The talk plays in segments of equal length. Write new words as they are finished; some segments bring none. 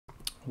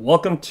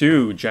Welcome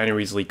to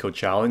January's Leetcode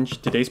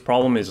challenge. Today's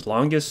problem is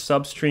longest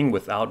substring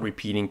without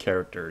repeating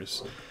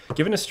characters.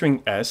 Given a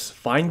string S,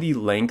 find the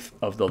length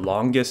of the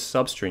longest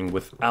substring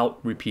without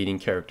repeating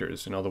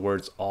characters. In other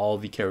words, all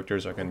the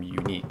characters are going to be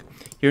unique.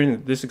 Here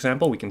in this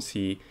example, we can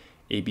see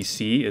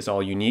ABC is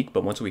all unique,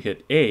 but once we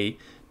hit A,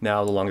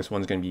 now the longest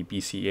one is going to be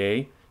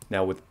BCA.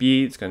 Now with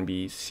B, it's going to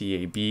be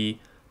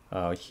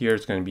CAB. Here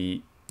it's going to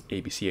be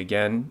ABC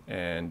again,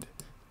 and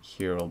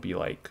here it'll be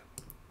like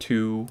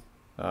 2,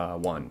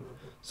 1.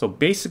 So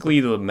basically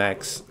the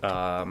max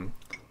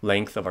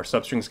length of our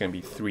substring is going to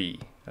be 3.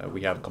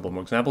 We have a couple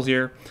more examples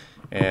here.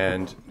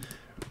 And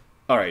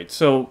all right,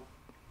 so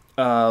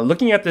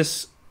looking at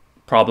this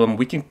problem,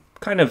 we can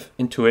kind of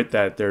intuit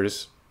that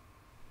there's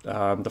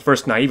the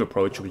first naive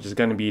approach, which is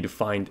going to be to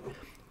find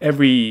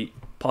every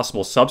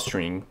possible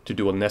substring to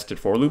do a nested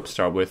for loop.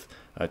 Start with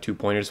 2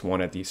 pointers, one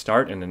at the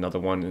start and another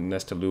one in a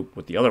nested loop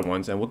with the other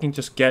ones. And we can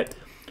just get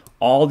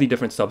all the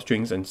different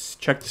substrings and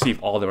check to see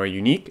if all of them are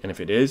unique, and if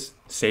it is,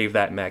 save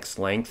that max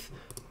length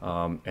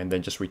and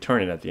then just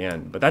return it at the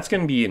end. But that's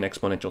going to be an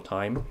exponential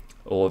time,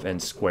 O of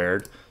n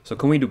squared. So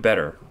can we do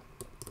better?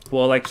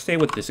 Well, like say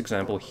with this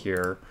example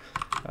here,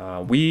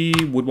 we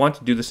would want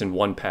to do this in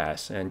one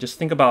pass, and just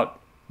think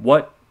about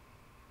what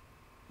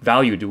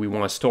value do we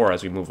want to store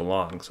as we move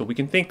along. So we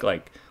can think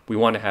like we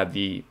want to have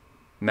the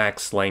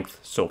max length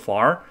so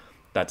far,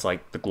 that's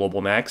like the global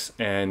max,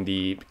 and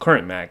the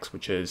current max,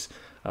 which is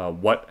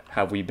what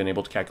have we been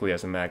able to calculate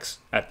as a max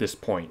at this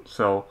point.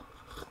 So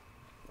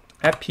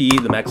at P,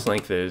 the max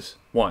length is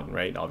 1,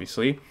 right?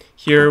 Obviously.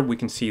 Here we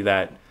can see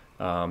that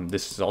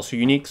this is also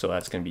unique, so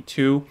that's going to be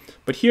 2.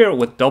 But here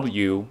with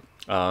W,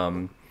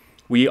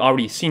 we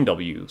already seen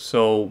W.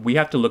 So we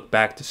have to look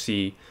back to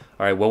see,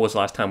 all right, what was the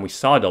last time we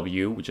saw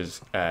W, which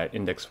is at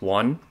index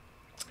 1,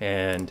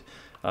 and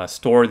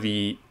store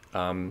the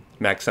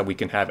max that we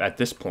can have at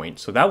this point.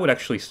 So that would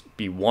actually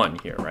be 1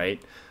 here, right?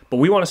 But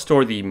we want to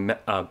store the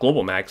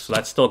global max, so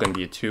that's still going to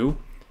be a 2,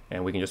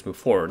 and we can just move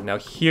forward. Now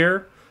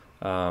here,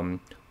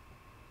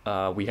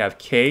 we have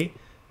K,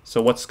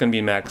 so what's going to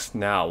be max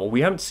now? Well, we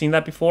haven't seen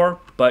that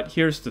before, but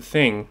here's the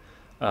thing.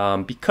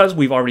 Because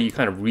we've already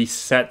kind of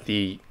reset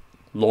the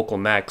local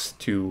max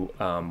to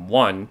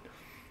 1,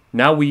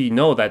 now we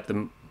know that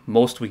the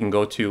most we can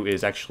go to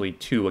is actually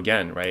 2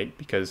 again, right?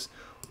 Because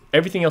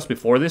everything else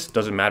before this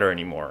doesn't matter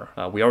anymore.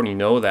 We already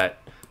know that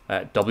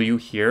at W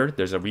here,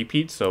 there's a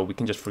repeat, so we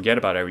can just forget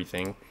about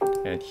everything.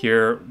 And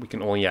here, we can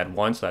only add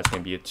 1, so that's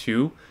going to be a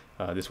 2.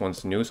 This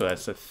one's new, so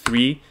that's a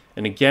 3.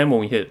 And again,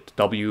 when we hit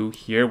W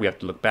here, we have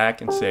to look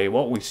back and say,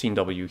 well, we've seen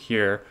W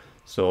here,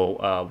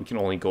 so we can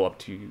only go up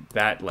to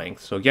that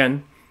length. So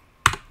again,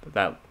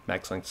 that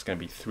max length is going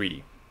to be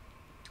 3.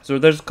 So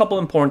there's a couple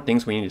important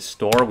things we need to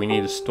store. We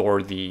need to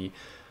store the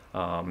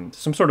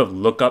some sort of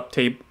lookup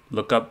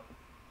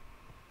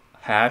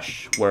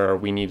hash, where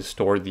we need to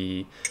store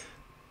the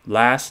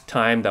last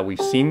time that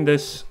we've seen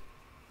this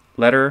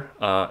letter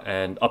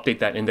and update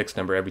that index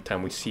number every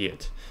time we see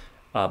it.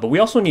 But we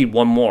also need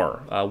one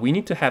more. We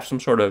need to have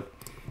some sort of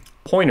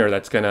pointer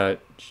that's going to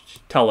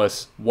tell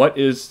us what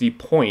is the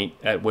point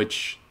at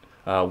which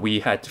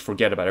we had to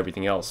forget about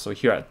everything else. So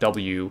here at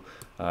W,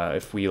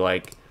 if we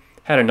like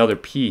had another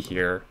P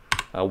here,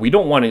 we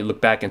don't want to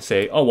look back and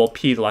say, oh, well,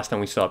 P, the last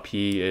time we saw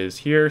P is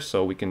here,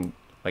 so we can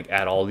like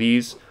add all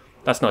these.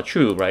 That's not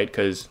true, right?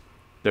 Because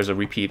there's a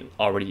repeat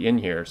already in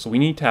here. So we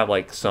need to have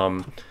like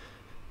some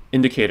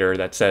indicator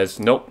that says,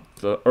 nope,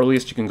 the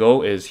earliest you can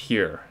go is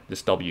here,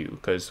 this W,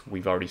 because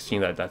we've already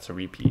seen that that's a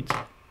repeat.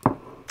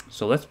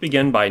 So let's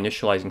begin by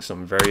initializing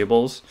some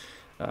variables.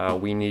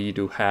 We need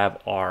to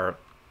have our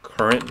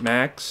current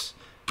max,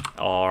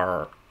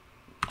 our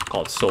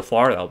call it so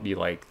far, that'll be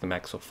like the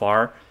max so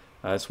far,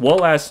 as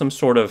well as some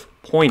sort of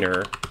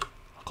pointer,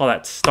 I'll call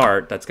that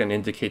start, that's going to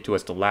indicate to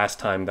us the last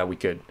time that we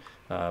could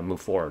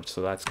move forward.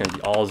 So that's going to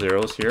be all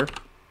zeros here.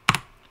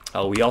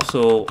 We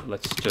also,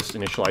 let's just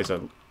initialize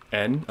a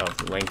n of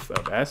the length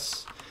of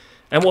s,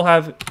 and we'll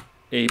have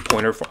a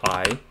pointer for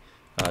I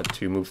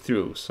to move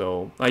through.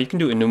 So you can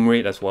do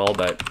enumerate as well,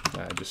 but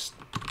just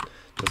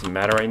doesn't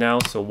matter right now.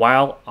 So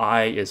while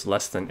I is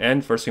less than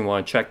n, first thing we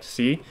want to check to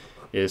see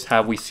is,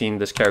 have we seen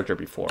this character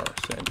before?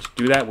 So and to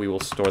do that, we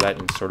will store that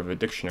in sort of a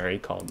dictionary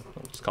called,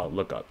 let's call it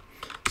lookup.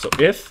 So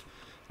if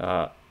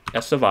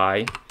s of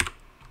I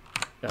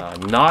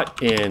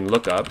not in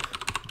lookup,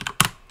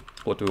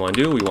 what do we want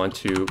to do? We want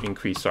to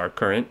increase our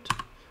current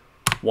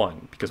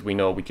 1, because we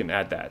know we can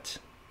add that.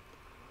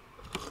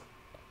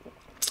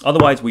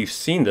 Otherwise, we've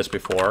seen this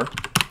before.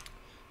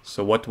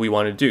 So what do we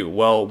want to do?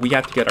 Well, we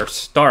have to get our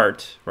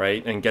start,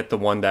 right, and get the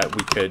one that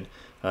we could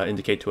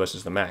indicate to us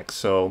as the max.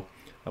 So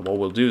what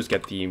we'll do is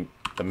get the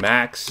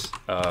max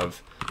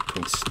of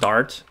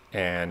start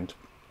and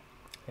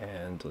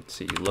let's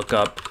see,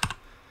 lookup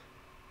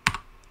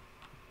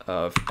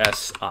of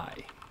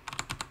si.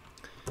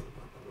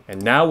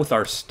 And now with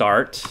our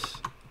start,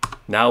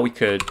 now we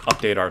could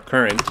update our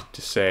current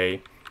to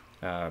say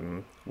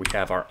we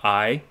have our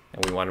I,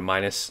 and we want to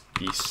minus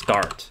the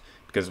start,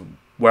 because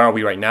where are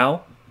we right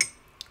now?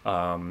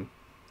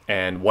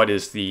 And what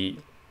is the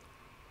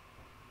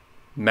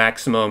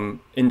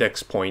maximum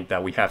index point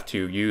that we have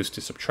to use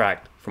to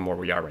subtract from where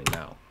we are right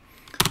now.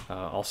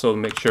 Also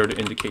make sure to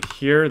indicate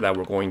here that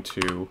we're going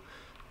to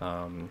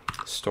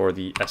store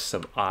the s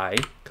sub I,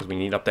 because we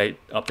need to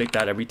update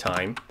that every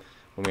time.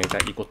 We'll make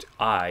that equal to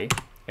I,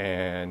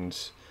 and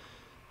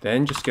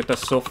then just get the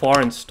so far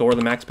and store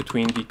the max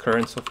between the cur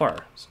and so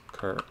far. So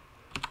cur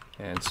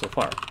and so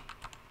far.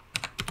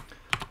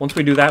 Once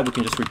we do that, we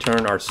can just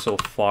return our so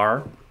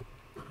far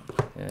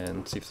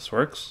and see if this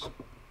works.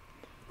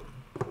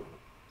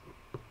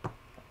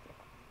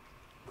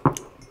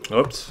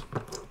 Oops,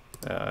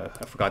 I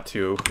forgot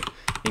to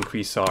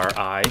increase our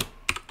I.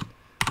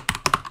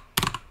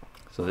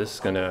 So this is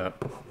gonna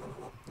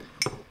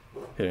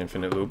hit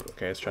infinite loop.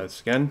 Okay, let's try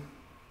this again.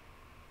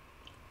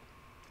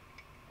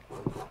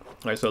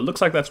 Alright, so it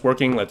looks like that's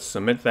working. Let's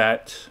submit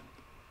that.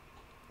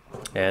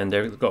 And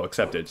there we go,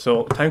 accepted.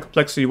 So time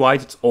complexity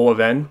wise, it's O of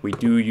n. We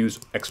do use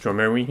extra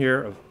memory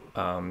here.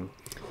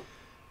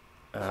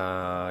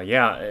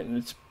 Yeah,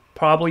 it's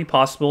probably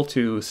possible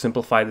to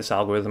simplify this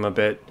algorithm a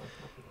bit.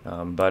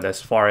 But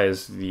as far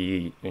as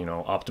the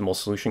optimal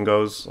solution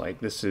goes, like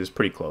this is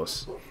pretty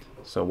close.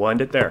 So we'll end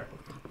it there.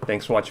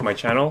 Thanks for watching my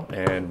channel,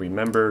 and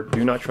remember,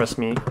 do not trust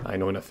me, I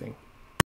know nothing.